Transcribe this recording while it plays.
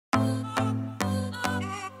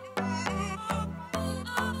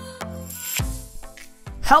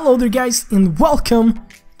Hello there guys and welcome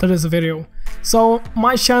to this video. So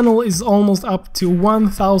my channel is almost up to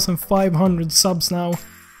 1,500 subs now,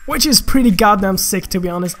 which is pretty goddamn sick, to be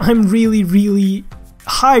honest. I'm really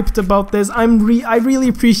hyped about this. I really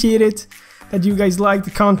appreciate it that you guys like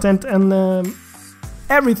the content and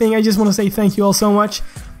everything. I just want to say thank you all so much.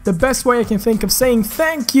 The best way I can think of saying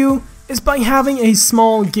thank you is by having a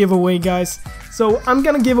small giveaway, guys. So I'm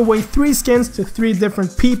gonna give away 3 skins to 3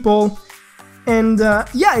 different people. And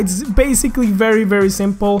yeah, it's basically very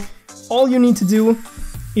simple. All you need to do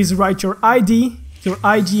is write your ID, your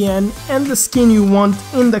IGN, and the skin you want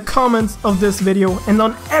in the comments of this video, and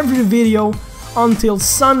on every video until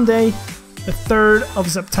Sunday, the 3rd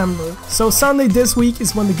of September. So Sunday this week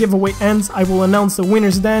is when the giveaway ends. I will announce the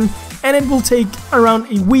winners then, and it will take around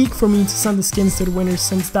a week for me to send the skins to the winners,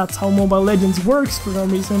 since that's how Mobile Legends works for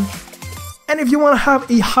some reason. And if you want to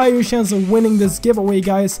have a higher chance of winning this giveaway,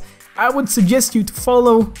 guys, I would suggest you to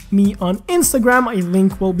follow me on Instagram. A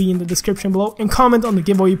link will be in the description below, and comment on the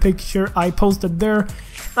giveaway picture I posted there.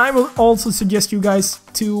 I will also suggest you guys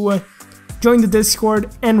to join the Discord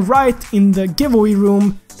and write in the giveaway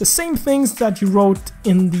room the same things that you wrote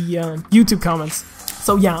in the YouTube comments.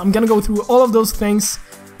 So yeah, I'm gonna go through all of those things,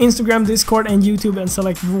 Instagram, Discord, and YouTube, and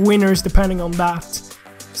select winners depending on that.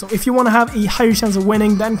 So if you want to have a higher chance of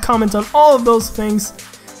winning, then comment on all of those things,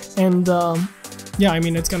 and yeah, I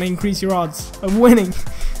mean, it's gonna increase your odds of winning.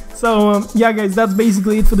 So yeah guys, that's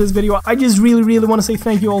basically it for this video. I just really want to say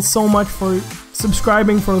thank you all so much for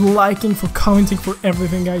subscribing, for liking, for commenting, for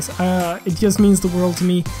everything, guys. It just means the world to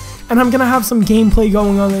me. And I'm gonna have some gameplay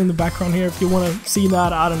going on in the background here if you want to see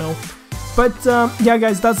that, I don't know. But yeah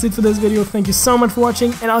guys, that's it for this video. Thank you so much for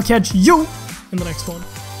watching, and I'll catch you in the next one.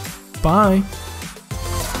 Bye.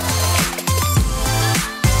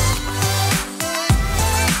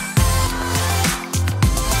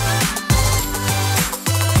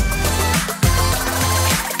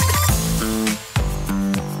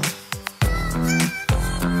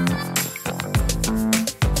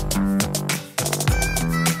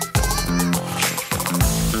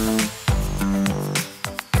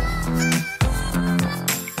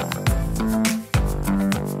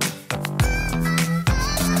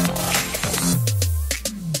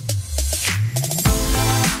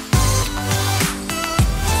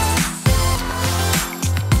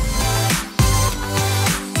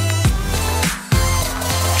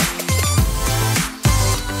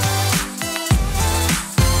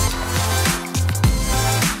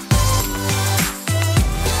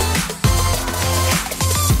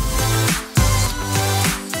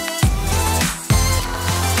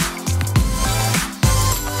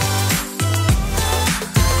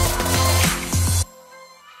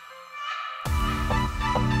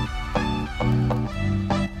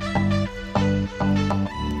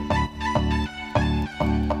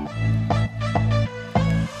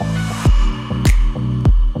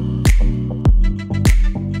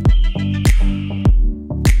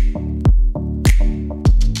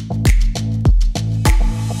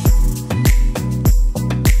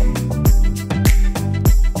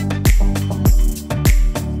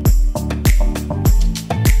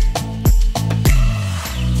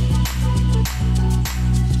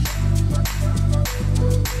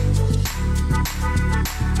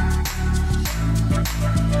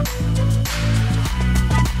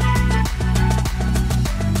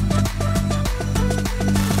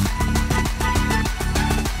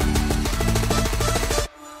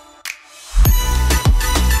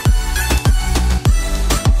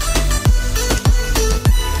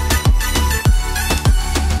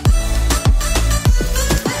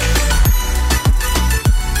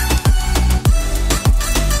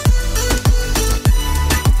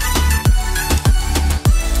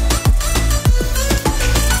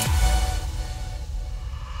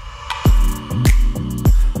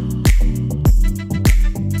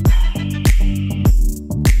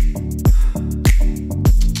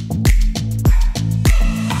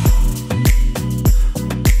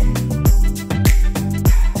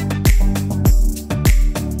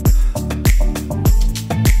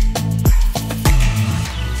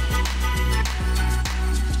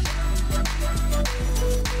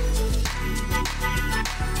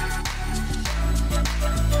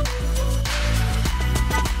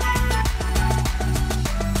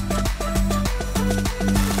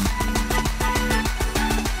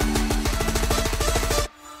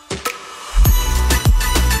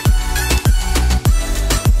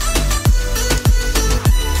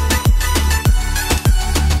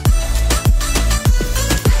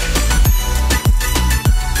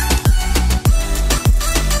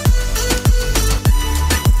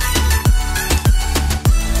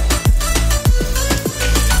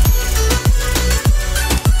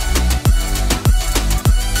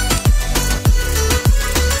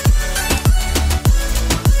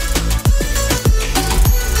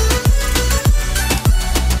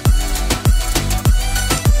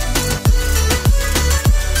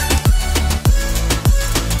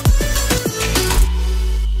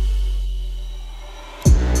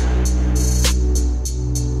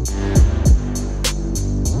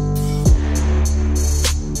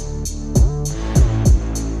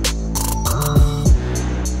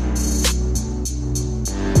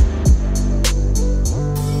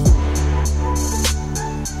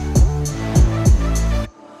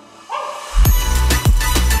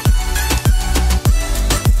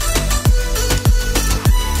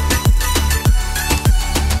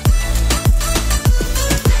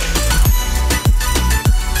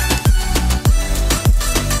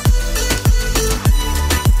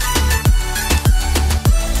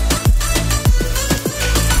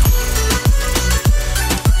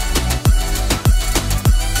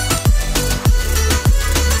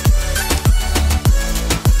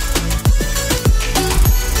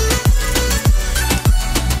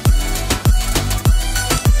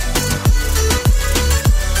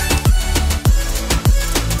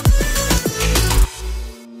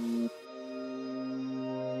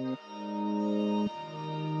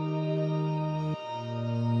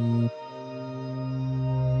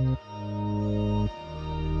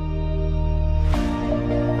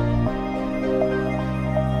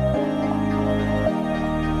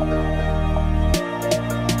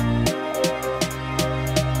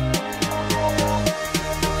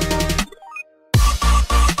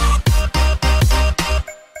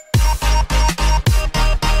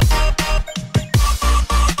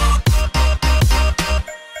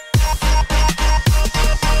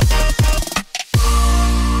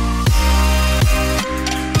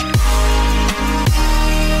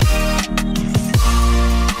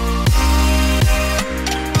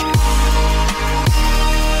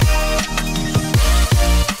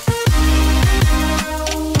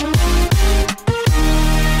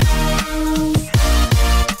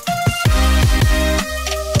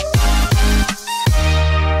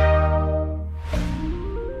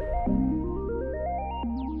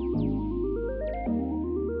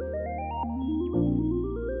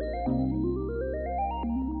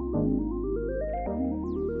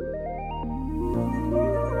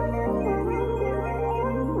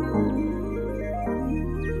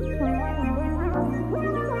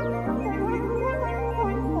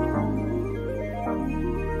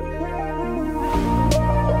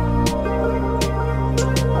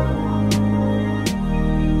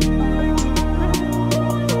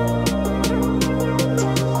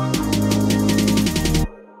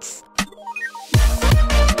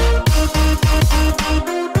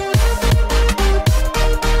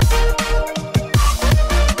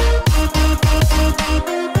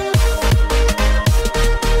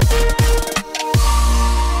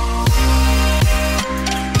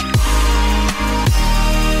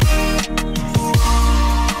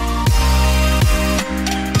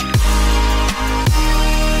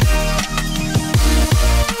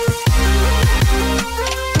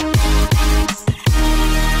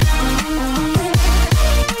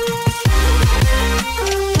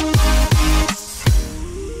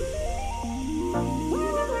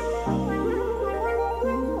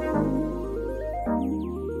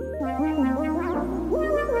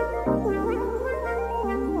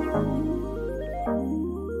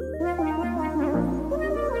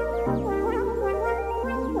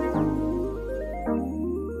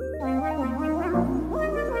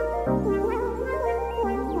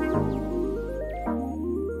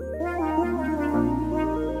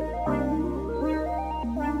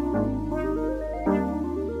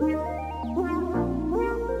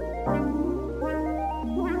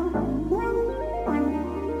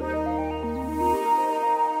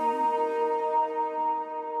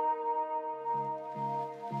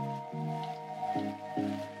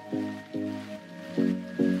 you.